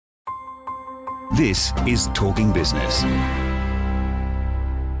This is Talking Business.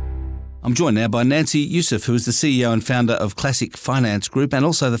 I'm joined now by Nancy Youssef, who is the CEO and founder of Classic Finance Group and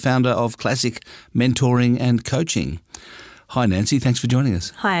also the founder of Classic Mentoring and Coaching. Hi, Nancy. Thanks for joining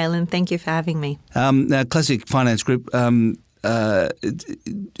us. Hi, Alan. Thank you for having me. Now, Classic Finance Group,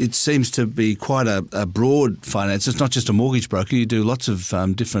 it seems to be quite a broad finance. It's not just a mortgage broker. You do lots of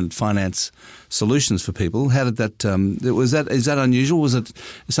different finance solutions for people. How did that? Is that unusual? Was it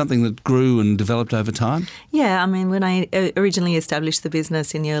something that grew and developed over time? Yeah, I mean, when I originally established the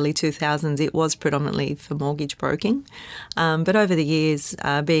business in the early 2000s, it was predominantly for mortgage broking. But over the years,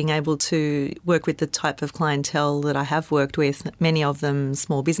 being able to work with the type of clientele that I have worked with, many of them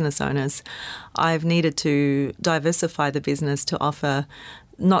small business owners, I've needed to diversify the business to offer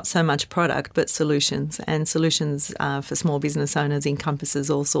not so much product but solutions. And solutions for small business owners encompasses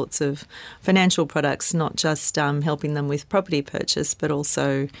all sorts of financial products, not just helping them with property purchase, but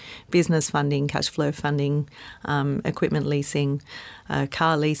also business funding, cash flow funding, equipment leasing,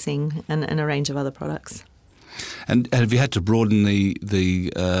 car leasing, and a range of other products. And have you had to broaden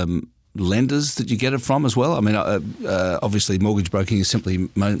the lenders that you get it from as well? I mean, obviously mortgage broking is simply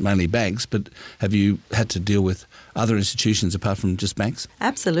mainly banks, but have you had to deal with other institutions apart from just banks?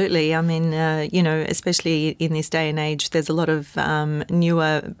 Absolutely. I mean, especially in this day and age, there's a lot of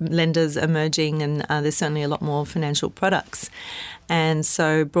newer lenders emerging, and there's certainly a lot more financial products. And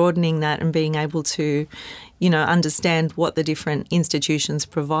so broadening that and being able to, understand what the different institutions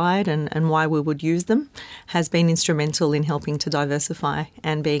provide and why we would use them has been instrumental in helping to diversify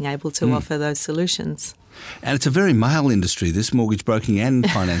and being able to offer those solutions. And it's a very male industry, this mortgage broking and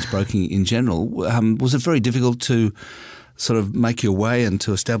finance broking in general. Was it very difficult to sort of make your way and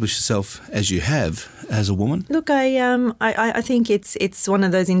to establish yourself as you have as a woman? Look, I think it's one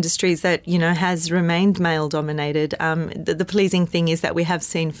of those industries that has remained male dominated. The pleasing thing is that we have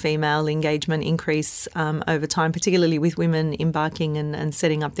seen female engagement increase over time, particularly with women embarking and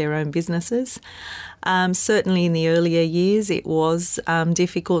setting up their own businesses. Certainly in the earlier years, it was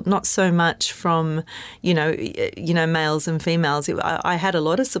difficult, not so much from, males and females. I had a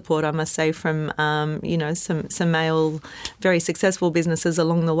lot of support, I must say, from, some male, very successful businesses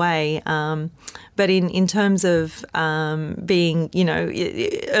along the way. But in terms of being,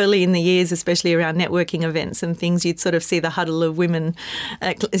 early in the years, especially around networking events and things, you'd sort of see the huddle of women,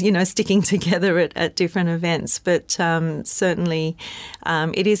 sticking together at different events. But certainly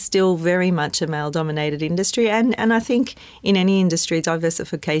it is still very much a male-dominated industry. And I think in any industry,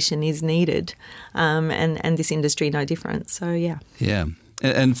 diversification is needed, and this industry no different. So, yeah. Yeah.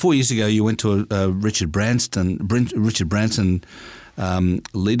 And 4 years ago, you went to a Richard Branson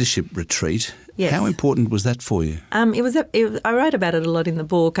leadership retreat. Yes. How important was that for you? I write about it a lot in the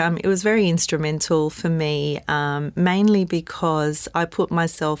book. It was very instrumental for me, mainly because I put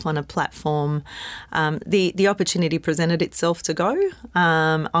myself on a platform. The opportunity presented itself to go.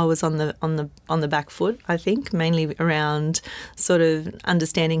 I was on the back foot, I think, mainly around sort of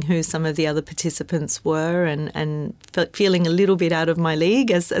understanding who some of the other participants were and feeling a little bit out of my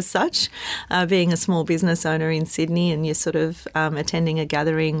league as such, being a small business owner in Sydney, and you're sort of attending a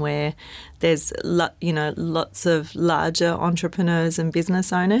gathering where there's lots of larger entrepreneurs and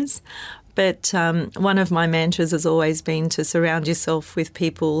business owners. But one of my mantras has always been to surround yourself with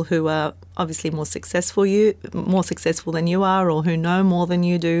people who are obviously more successful than you are, or who know more than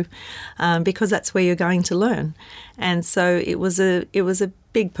you do, because that's where you're going to learn. And so it was a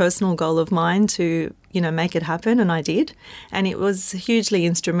big personal goal of mine to make it happen, and I did. And it was hugely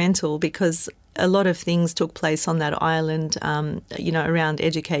instrumental because a lot of things took place on that island, around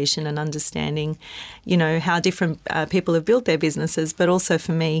education and understanding, how different people have built their businesses. But also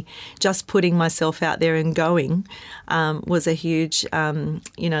for me, just putting myself out there and going was a huge,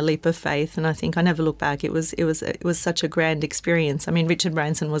 leap of faith. And I think I never look back. It was such a grand experience. I mean, Richard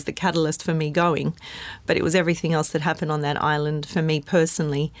Branson was the catalyst for me going, but it was everything else that happened on that island for me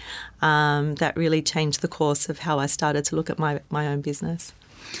personally that really changed the course of how I started to look at my own business.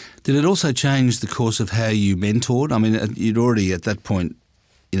 Did it also change the course of how you mentored? I mean, you'd already at that point,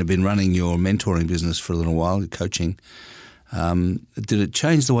 been running your mentoring business for a little while, coaching. Did it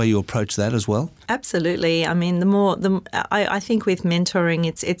change the way you approach that as well? Absolutely. I mean, I think with mentoring,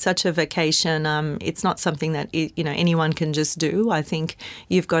 it's such a vocation. It's not something that anyone can just do. I think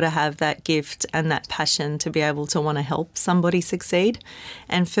you've got to have that gift and that passion to be able to want to help somebody succeed.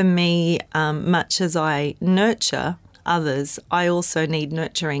 And for me, much as I nurture others, I also need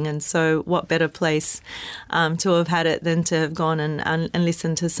nurturing. And so what better place to have had it than to have gone and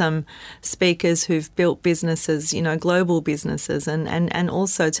listened to some speakers who've built businesses, global businesses, and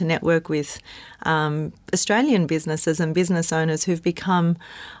also to network with Australian businesses and business owners who've become,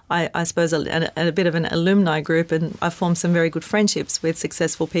 I suppose, a bit of an alumni group, and I've formed some very good friendships with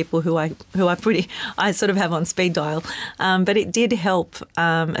successful people who I sort of have on speed dial. But it did help,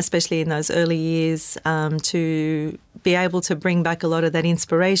 especially in those early years, to be able to bring back a lot of that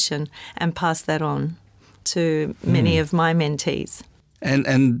inspiration and pass that on to many of my mentees.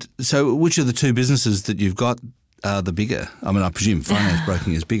 And so which of the two businesses that you've got are the bigger? I mean, I presume finance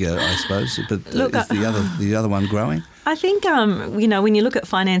broking is bigger, I suppose, but Look, is the other one growing? I think, when you look at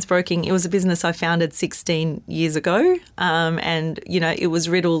finance broking, it was a business I founded 16 years ago, and, it was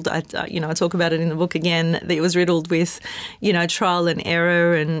riddled, I talk about it in the book again, that it was riddled with, trial and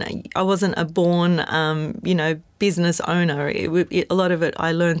error, and I wasn't a born, business owner. A lot of it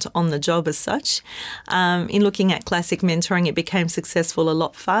I learned on the job as such. In looking at classic mentoring, it became successful a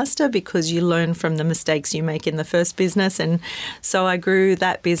lot faster because you learn from the mistakes you make in the first business. And so I grew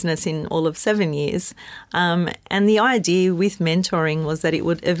that business in all of 7 years. And the idea with mentoring was that it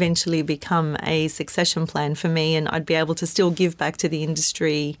would eventually become a succession plan for me, and I'd be able to still give back to the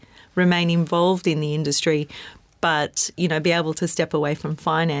industry, remain involved in the industry, but, be able to step away from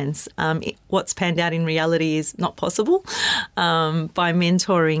finance. What's panned out in reality is not possible. By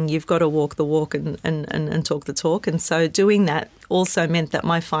mentoring, you've got to walk the walk and talk the talk. And so doing that also meant that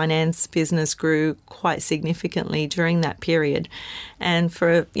my finance business grew quite significantly during that period. And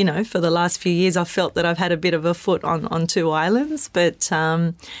for the last few years, I've felt that I've had a bit of a foot on two islands, but,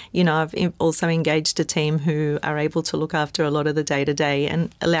 I've also engaged a team who are able to look after a lot of the day-to-day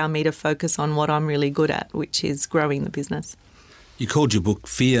and allow me to focus on what I'm really good at, which is growing the business. You called your book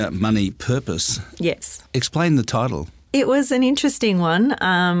Fear, Money, Purpose. Yes. Explain the title. It was an interesting one.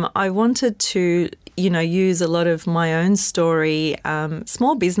 I wanted to use a lot of my own story.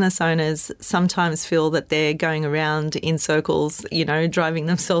 Small business owners sometimes feel that they're going around in circles, driving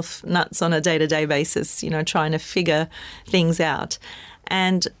themselves nuts on a day-to-day basis, trying to figure things out.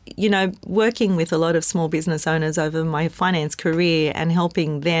 And, working with a lot of small business owners over my finance career and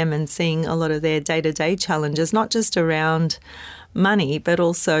helping them and seeing a lot of their day-to-day challenges, not just around money, but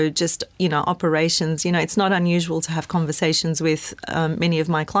also just, operations. It's not unusual to have conversations with many of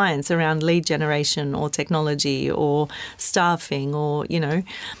my clients around lead generation or technology or staffing or,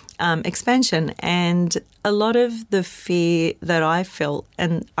 expansion. And a lot of the fear that I felt,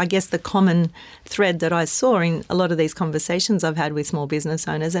 and I guess the common thread that I saw in a lot of these conversations I've had with small business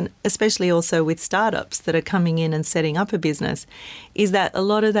owners, and especially also with startups that are coming in and setting up a business, is that a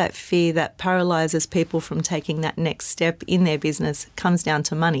lot of that fear that paralyzes people from taking that next step in their business comes down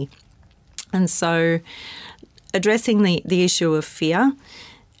to money. And so addressing the issue of fear,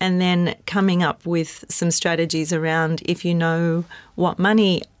 and then coming up with some strategies around, if you know what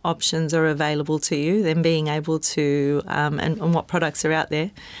money options are available to you, then being able to, and what products are out there,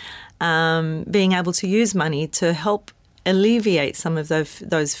 being able to use money to help alleviate some of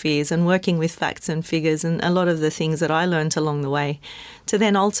those fears, and working with facts and figures and a lot of the things that I learned along the way, to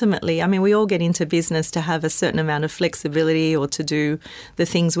then ultimately, we all get into business to have a certain amount of flexibility or to do the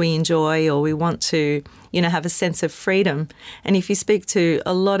things we enjoy, or we want to, have a sense of freedom. And if you speak to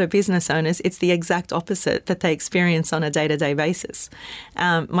a lot of business owners, it's the exact opposite that they experience on a day-to-day basis,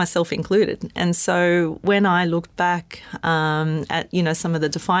 myself included. And so when I looked back at, some of the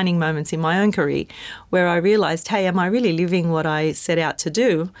defining moments in my own career where I realised, hey, am I really living what I set out to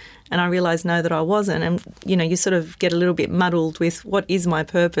do? And I realised, no, that I wasn't. And, you sort of get a little bit muddled with what is my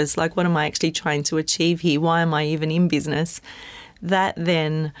purpose? Like, what am I actually trying to achieve here? Why am I even in business? That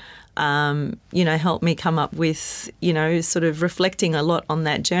then, helped me come up with, sort of reflecting a lot on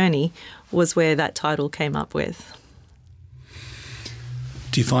that journey, was where that title came up with.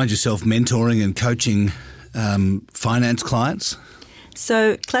 Do you find yourself mentoring and coaching finance clients?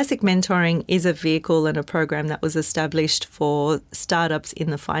 So Classic Mentoring is a vehicle and a program that was established for startups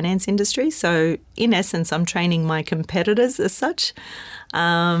in the finance industry. So in essence, I'm training my competitors as such,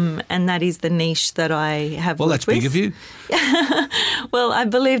 and that is the niche that I have worked with. Well, that's big of you. Well, I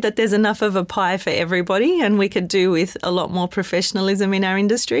believe that there's enough of a pie for everybody, and we could do with a lot more professionalism in our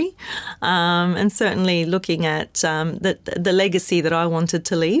industry, and certainly looking at the legacy that I wanted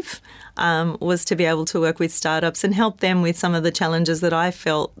to leave. Was to be able to work with startups and help them with some of the challenges that I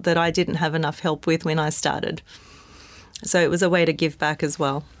felt that I didn't have enough help with when I started. So it was a way to give back as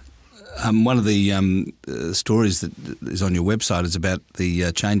well. One of the stories that is on your website is about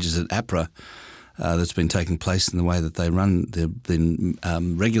the changes at APRA that's been taking place in the way that they run. They've been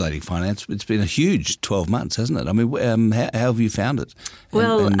regulating finance. It's been a huge 12 months, hasn't it? How have you found it?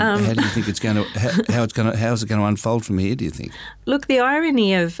 And how do you think it's going to? How is it going to unfold from here? Do you think? Look, the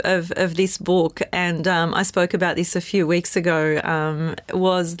irony of this book, and I spoke about this a few weeks ago,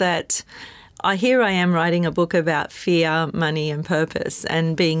 was that here I am writing a book about fear, money and purpose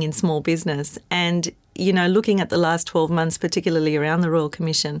and being in small business. And looking at the last 12 months, particularly around the Royal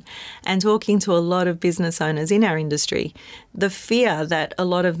Commission, and talking to a lot of business owners in our industry, the fear that a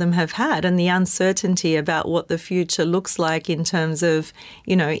lot of them have had and the uncertainty about what the future looks like in terms of,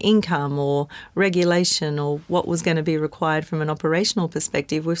 income or regulation or what was going to be required from an operational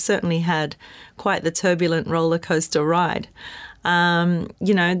perspective, we've certainly had quite the turbulent roller coaster ride.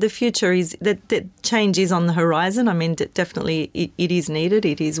 The future is that change is on the horizon. I mean, definitely it is needed.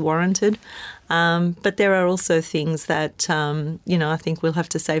 It is warranted. But there are also things that, I think we'll have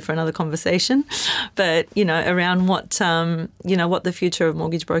to say for another conversation, but, around what the future of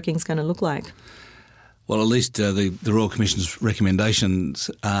mortgage broking is going to look like. Well, at least the Royal Commission's recommendations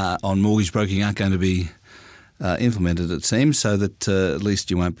on mortgage broking aren't going to be implemented, it seems, so that at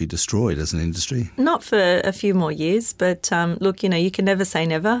least you won't be destroyed as an industry. Not for a few more years, but look, you can never say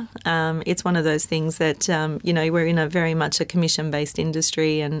never. It's one of those things that, we're in a very much a commission-based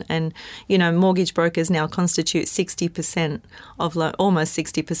industry and mortgage brokers now constitute 60% of almost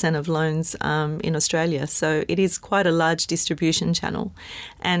 60% of loans in Australia. So it is quite a large distribution channel.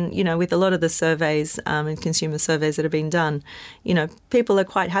 And, with a lot of the surveys and consumer surveys that have been done, people are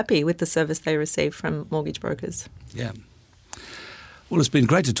quite happy with the service they receive from mortgage brokers. Yeah. Well, it's been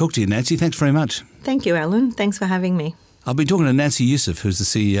great to talk to you, Nancy. Thanks very much. Thank you, Alan. Thanks for having me. I've been talking to Nancy Youssef, who's the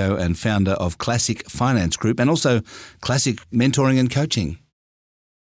CEO and founder of Classic Finance Group and also Classic Mentoring and Coaching.